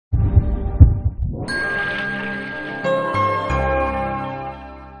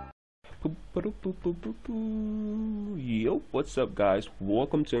Yo, what's up guys?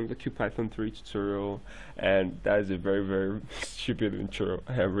 Welcome to the Qpython 3 tutorial, and that is a very stupid intro.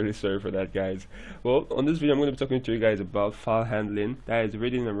 I am really sorry for that, guys. Well, on this video I'm going to be talking to you guys about file handling, that is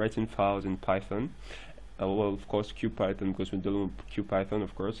reading and writing files in Python. Well, of course Qpython, because we're dealing with Qpython,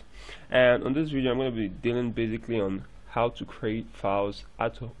 of course. And on this video I'm going to be dealing basically on how to create files, how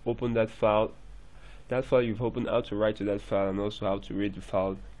to open that file you've opened, how to write to that file, and also how to read the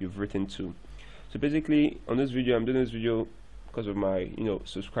file you've written to. So basically on this video, I'm doing this video because of my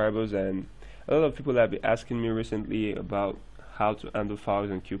subscribers, and a lot of people have been asking me recently about how to handle files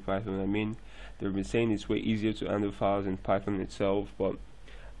in Qpython. I mean, they've been saying it's way easier to handle files in Python itself, but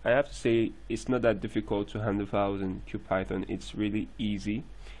I have to say it's not that difficult to handle files in Qpython. It's really easy,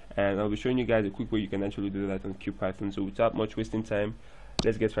 and I'll be showing you guys a quick way you can actually do that on Qpython. So without much wasting time,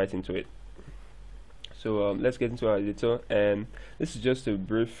 let's get right into it. So let's get into our editor, and this is just a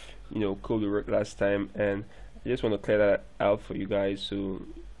brief code we wrote last time, and I just want to clear that out for you guys. So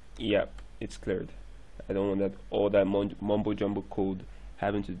yeah, it's cleared. I don't want all that mumbo jumbo code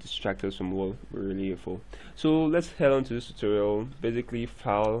having to distract us from what we're really here for. So let's head on to this tutorial. Basically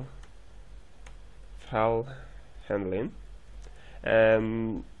file handling,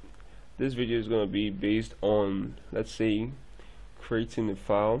 and this video is going to be based on, let's say, creating a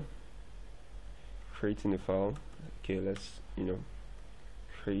file. Okay, let's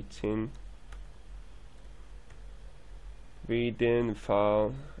creating, reading the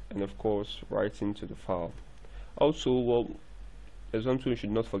file, and of course writing to the file. Also, well, there's something you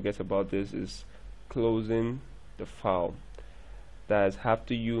should not forget about this is closing the file. That is,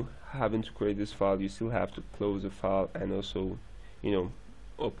 after you having to create this file, you still have to close the file and also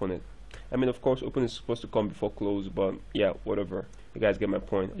open it. I mean, of course open is supposed to come before close, but yeah, whatever, you guys get my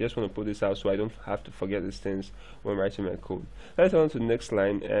point. I just want to put this out so I don't have to forget these things when writing my code. Let's go on to the next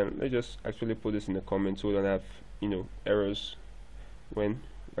line, and let's just actually put this in the comments so we don't have errors when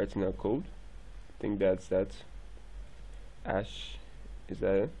writing our code. I think that's that. Ash, is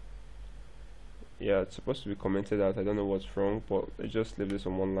that it? Yeah, it's supposed to be commented out. I don't know what's wrong, but let's just leave this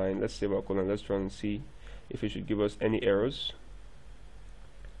on one line. Let's save our code and let's run and see if it should give us any errors.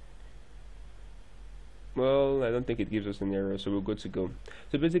 Well, I don't think it gives us an error, so we're good to go.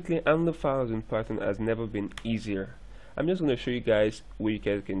 So basically, handling files in Python has never been easier. I'm just going to show you guys where you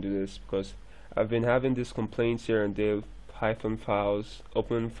guys can do this, because I've been having these complaints here and there, Python files,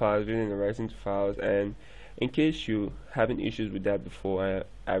 opening files, reading and writing to files, and in case you're having issues with that before,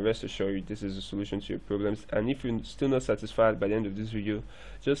 I rest assure you this is a solution to your problems. And if you're still not satisfied by the end of this video,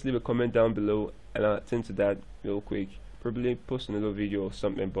 just leave a comment down below and I'll attend to that real quick. Probably post another video or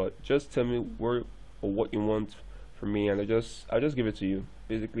something, but just tell me where or what you want from me, and I'll just give it to you.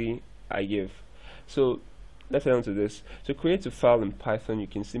 Basically, I give. So let's head on to this. To create a file in Python, you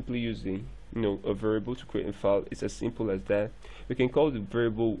can simply use the a variable to create a file. It's as simple as that. We can call the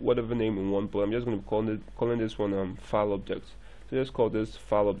variable whatever name we want, but I'm just going to be calling this one file object. So just call this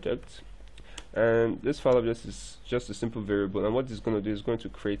file object, and this file object is just a simple variable, and what it's going to do is going to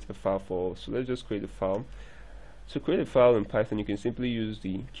create a file for us. So let's just create a file. To create a file in Python, you can simply use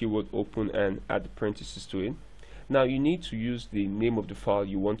the keyword open and add the parentheses to it. Now you need to use the name of the file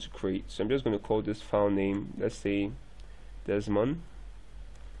you want to create. So I'm just going to call this file name, let's say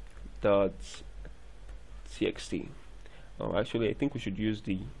desmond.txt. Oh, actually I think we should use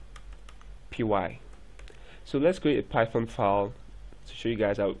the py. So let's create a Python file to show you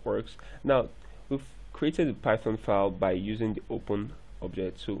guys how it works. Now we've created a Python file by using the open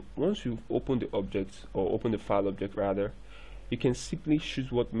object. So once you've opened the object, or open the file object rather, you can simply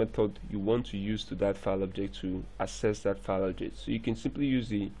choose what method you want to use to that file object to access that file object. So you can simply use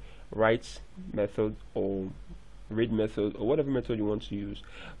the write method or read method or whatever method you want to use,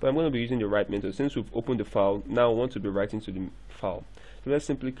 but I'm going to be using the write method. Since we've opened the file, now I want to be writing to the file, so let's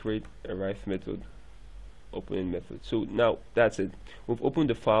simply create a write method, opening method. So now that's it, we've opened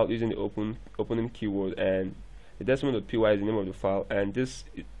the file using the opening keyword, and the desmond.py is the name of the file, and this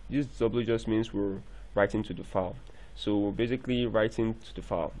W just means we're writing to the file. So we're basically writing to the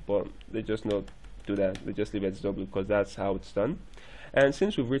file, but let's just not do that. Let's just leave it as W because that's how it's done. And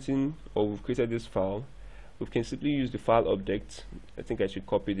since we've written or we've created this file, we can simply use the file object. I think I should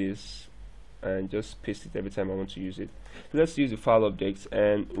copy this and just paste it every time I want to use it. So let's use the file object,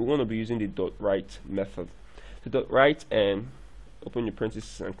 and we want to be using the .write method. So .write, and open your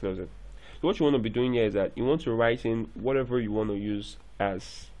parentheses and close it. So what you want to be doing here is that you want to write in whatever you want to use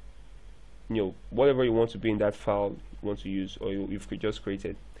as, whatever you want to be in that file you want to use, or you've just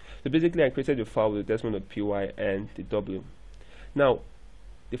created. So basically I created the file with the desmond.py and the W. Now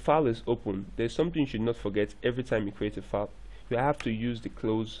the file is open. There's something you should not forget every time you create a file. You have to use the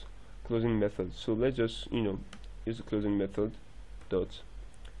close closing method. So let's just use the closing method dot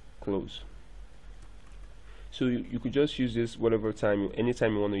close. So you could just use this whatever time,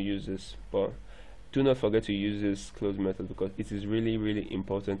 anytime you want to use this, but do not forget to use this close method because it is really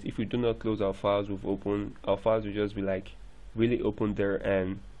important. If we do not close our files with open, our files will just be like really open there,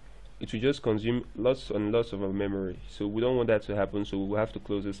 and it will just consume lots and lots of our memory. So we don't want that to happen, so we'll have to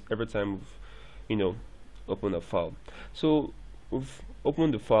close this every time we've open a file. So we've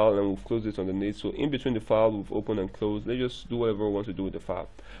opened the file and we've closed it underneath. So in between the file we've opened and closed, let's just do whatever we want to do with the file.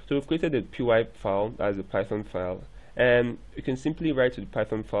 So we've created a py file, that's a Python file, and you can simply write to the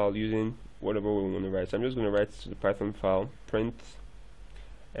Python file using whatever we want to write. So I'm just going to write to the Python file print,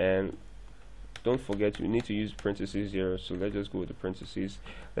 and don't forget you need to use parentheses here, so let's just go with the parentheses.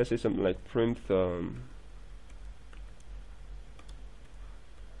 Let's say something like print hello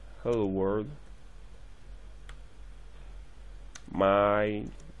world, my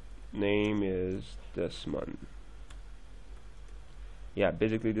name is TechMond. Yeah,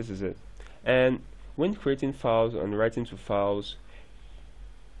 basically this is it. And when creating files and writing to files,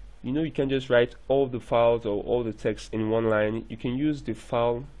 you can just write all the files or all the text in one line. You can use the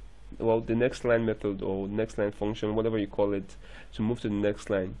file, well, the next line method or next line function, whatever you call it, to move to the next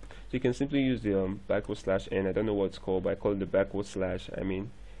line. So you can simply use the /n. I don't know what it's called, but I call it the /. I mean,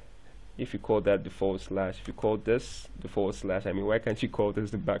 if you call that the /, if you call this the /, I mean, why can't you call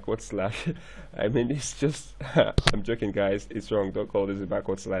this the /? I mean, it's just I'm joking, guys, it's wrong, don't call this the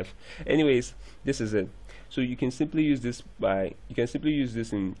 /. Anyways, this is it. So you can simply use this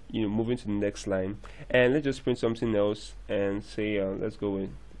in moving to the next line. And let's just print something else and say let's go with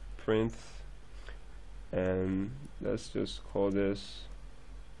print, and let's just call this,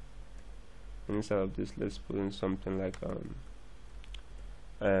 inside of this let's put in something like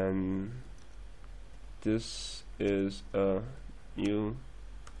and this is a new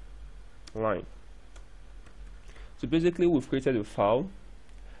line. So basically we've created a file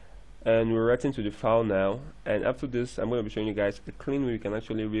and we're writing to the file now, and after this I'm going to be showing you guys a clean way you can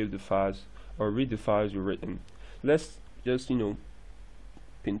actually read the files or read the files you've written. Let's just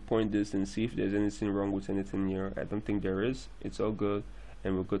pinpoint this and see if there's anything wrong with anything here. I don't think there is. It's all good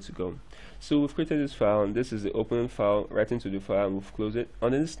and we're good to go. So we've created this file, and this is the opening file, writing to the file, and we've closed it.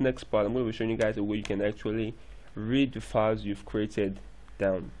 On this next part I'm going to be showing you guys a way you can actually read the files you've created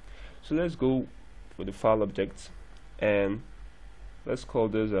down. So let's go for the file object, and let's call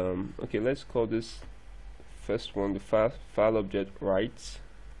this let's call this first one the file object write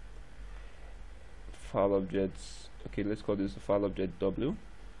file objects. Okay, let's call this the file object w.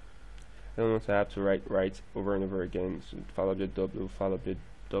 I don't want to have to write over and over again. So file object w, file object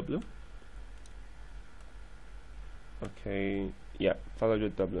w. Okay, yeah, file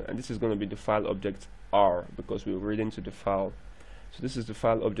object w, and this is going to be the file object r because we're reading to the file. So this is the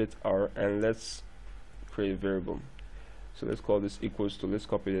file object r, and let's create a variable. So let's call this equals to, let's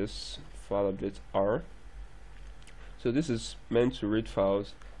copy this file object r. So this is meant to read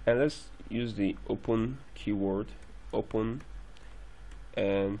files, and let's use the open keyword, open,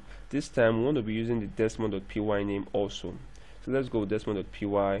 and this time we want to be using the TechMond.py name also. So let's go with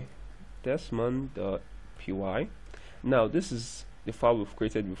TechMond.py, TechMond.py. Now this is the file we've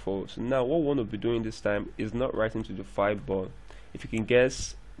created before. So now what we want to be doing this time is not writing to the file, but if you can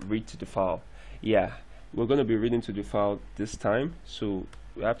guess, read to the file. Yeah, we're going to be reading to the file this time, so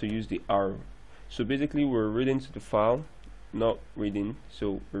we have to use the arrow. So basically we're reading to the file, not reading,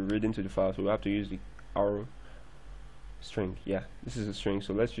 so we're reading to the file, so we have to use the arrow string. Yeah, this is a string,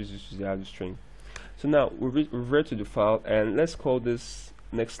 so let's use the arrow string. So now we've read to the file, and let's call this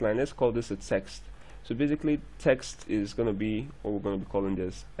next line, let's call this a text. So basically text is going to be what we're going to be calling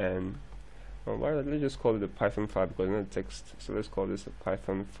this, and let's just call it a Python file because it's not a text. So let's call this a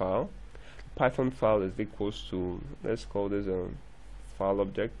Python file. Python file is equals to, let's call this a file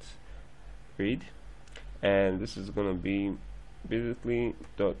object read, and this is going to be basically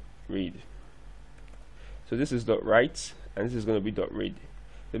dot read. So this is dot write, and this is going to be dot read.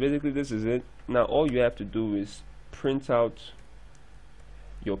 So basically this is it. Now all you have to do is print out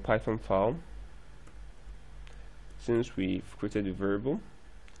your Python file, since we've created a variable,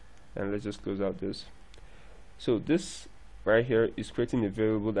 and let's just close out this. So this right here is creating a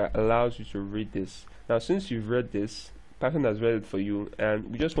variable that allows you to read this. Now since you've read this, Python has read it for you,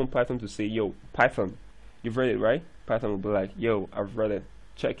 and we just want Python to say, yo, Python, you've read it, right? Python will be like, yo, I've read it,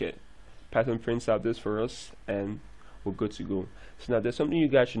 check it. Python prints out this for us, and we're good to go. So now there's something you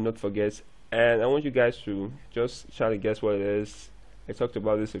guys should not forget, and I want you guys to just try to guess what it is. I talked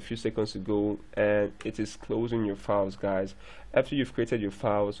about this a few seconds ago, and it is closing your files, guys. After you've created your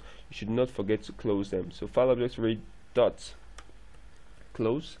files, you should not forget to close them. So file object read dot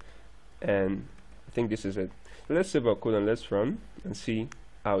close, and I think this is it. So let's save our code and let's run and see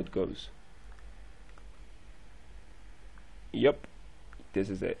how it goes. Yep, this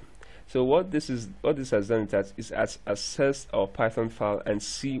is it. So what this has done is has accessed our Python file and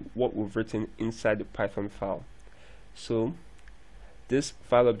see what we've written inside the Python file. So this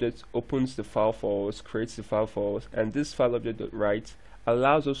file object opens the file for us, creates the file for us, and this file object.write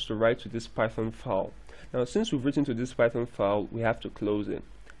allows us to write to this Python file. Now since we've written to this Python file, we have to close it.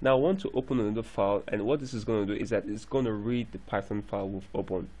 Now I want to open another file, and what this is going to do is that it's going to read the Python file we've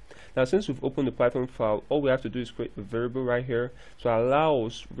opened. Now since we've opened the Python file, all we have to do is create a variable right here to allow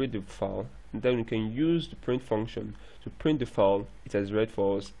us to read the file, and then we can use the print function to print the file it has read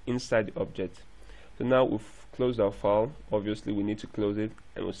for us inside the object. So now we've closed our file. Obviously we need to close it,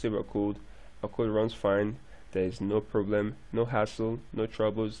 and we'll save our code. Our code runs fine. There is no problem, no hassle, no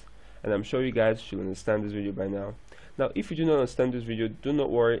troubles, and I'm sure you guys should understand this video by now. Now if you do not understand this video, do not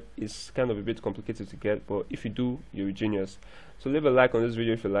worry, it's kind of a bit complicated to get, but if you do, you're a genius. So leave a like on this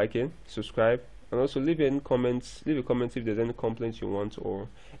video if you like it, subscribe, and also leave a comment if there's any complaints you want or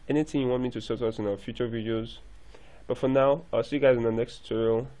anything you want me to sort out in our future videos. But for now, I'll see you guys in the next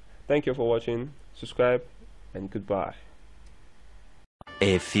tutorial. Thank you for watching, subscribe, and goodbye.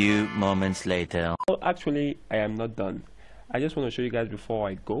 A few moments later. Well, actually, I am not done. I just want to show you guys before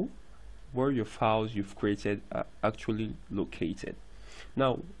I go where your files you've created are actually located.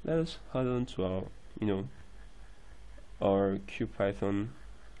 Now let us head on to our our Qpython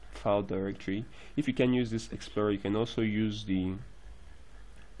file directory. If you can use this Explorer, you can also use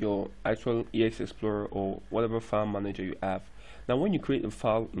your actual EX Explorer or whatever file manager you have. Now when you create a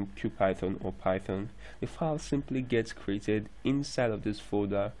file in Qpython or Python, the file simply gets created inside of this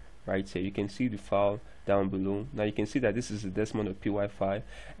folder right here. You can see the file down below. Now you can see that this is a Desmond.py file,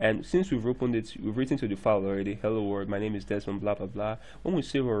 and since we've opened it, we've written to the file already. Hello world, my name is Desmond, blah blah blah. When we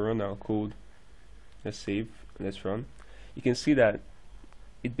save or run our code, let's save, let's run, you can see that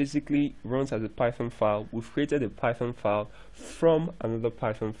it basically runs as a Python file. We've created a Python file from another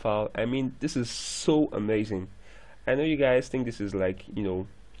Python file. I mean, this is so amazing. I know you guys think this is like,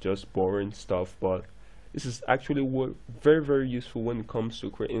 just boring stuff, but this is actually very useful when it comes to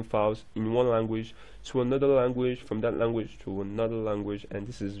creating files in one language to another language, from that language to another language, and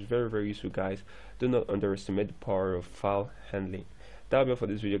this is very useful, guys. Do not underestimate the power of file handling. That'll be all for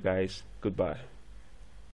this video, guys. Goodbye.